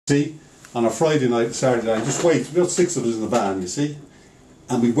see, on a Friday night, Saturday night, just wait, about 6 of us in the van, you see,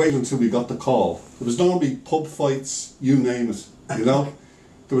 and we'd wait until we got the call. There was normally pub fights, you name it, you know.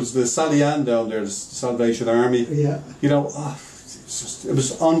 There was the Sally Ann down there, the Salvation Army. Yeah. You know, it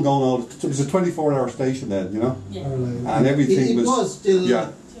was ongoing all. It was a 24-hour station then, you know. Yeah. And everything it was till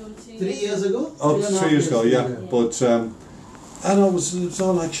yeah. 3 years ago. Oh, 3 years ago, yeah. But I know it was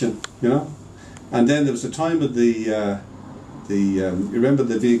all action, you know. And then there was the time of you remember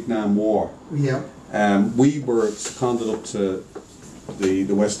the Vietnam War? Yeah. We were seconded up to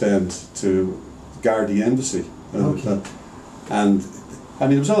the West End to guard the embassy, and I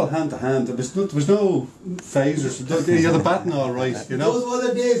mean, it was all hand to hand. There was no phasers. You had a baton, all right, you know. Those were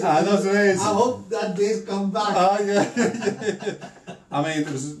the days. Those were the days. I hope that days come back. Yeah. I mean,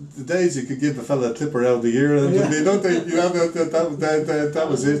 it was the days you could give a fella a clipper out of the ear, and you don't think, you know, that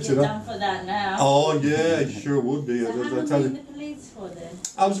was it, you know. Done for that now. Oh yeah, you sure would be. So how long were you in the police for then?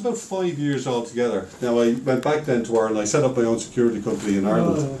 I was about 5 years altogether. Now I went back then to Ireland. I set up my own security company in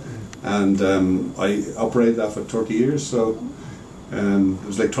Ireland, and I operated that for 30 years. So it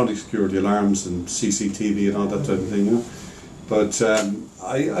was electronic security, alarms and CCTV and all that type of thing, you know. But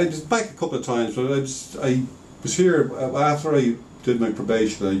I was back a couple of times, but I was here after I did my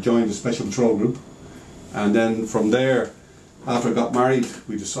probation. I joined a special patrol group, and then from there, after I got married,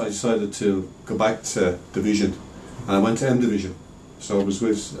 I decided to go back to Division, and I went to M Division. So I was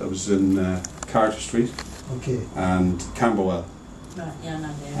in Carter Street, and Camberwell. Right, yeah,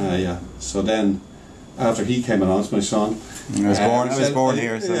 not there. Yeah. So then, after he came along, it's my son. I was born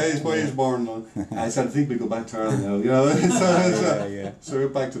here. So. Yeah, he was born. I said, I think we go back to Ireland now. You know. So we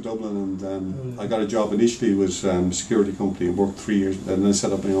went back to Dublin, and I got a job. Initially, it was a security company. I worked 3 years, and then I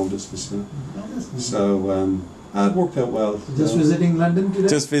set up my own business. You know. So it worked out well. Just visiting London today?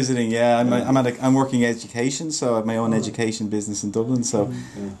 Just visiting, yeah. I'm working education, so I have my own education business in Dublin. So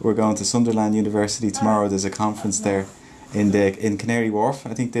we're going to Sunderland University tomorrow. There's a conference there in Canary Wharf.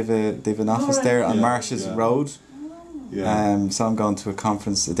 I think they've an office there on Marshes Road. Yeah. So I'm going to a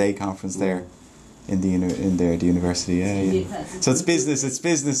day conference there in the university. Yeah. So it's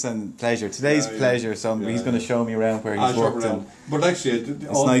business and pleasure. Today's pleasure. So he's going to show me around where he's worked. But actually,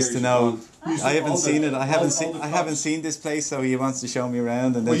 it's nice to know. I haven't seen it. I haven't seen this place, so he wants to show me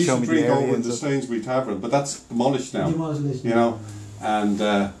around and then show me the area. We used to drink over in the Sainsbury Tavern, but that's demolished now. You know, and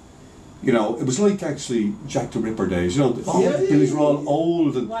you know, it was like actually Jack the Ripper days. You know, the buildings were all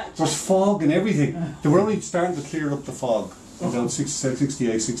old and there was fog and everything. They were only starting to clear up the fog around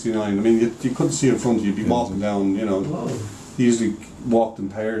 68, 69. I mean, you couldn't see in front of you. You'd be walking down. You know, you usually walked in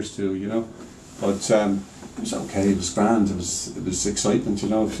pairs too. You know, but it was okay. It was grand. It was excitement. You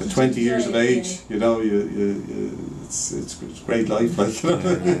know, 20 years of age. You know, it's great life. Like, you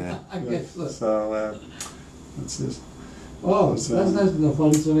know? I guess so. So that's it. Oh, that's nice to know.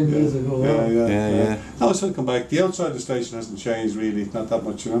 47 years ago. Yeah. No, it's come back. The outside of the station hasn't changed really, not that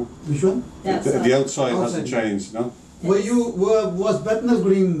much, you know. Which one? The outside hasn't changed, you know. Was Bethnal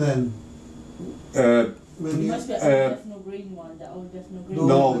Green then? It must be the Bethnal Green one, the old Bethnal Green.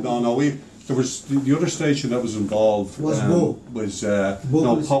 No. There was the other station that was involved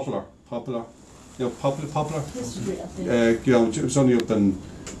Popular. You know, Popular. History, I think. You know, it was only up in.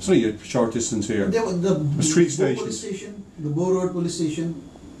 It's only a short distance here. The street station. The Bow Road police station.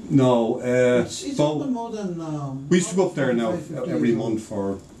 No, it's open more than. We used to go up there now every month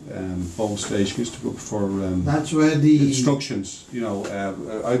for Bow Station. We used to go up for. That's where the instructions. You know,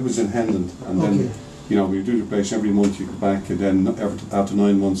 I was in Hendon, and then you know we do the probation every month. You go back, and then after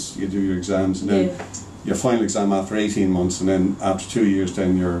 9 months you do your exams, and then your final exam after 18 months, and then after 2 years,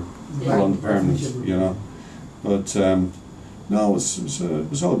 then you're on the permanent. You know, but. No, it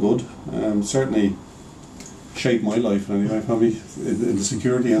was all good. Certainly shaped my life anyway, probably in the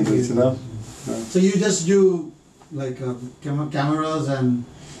security end of it, you know. So you just do like cameras and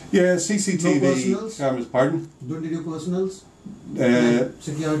CCTV cameras. Pardon? Don't you do personals?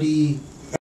 Security.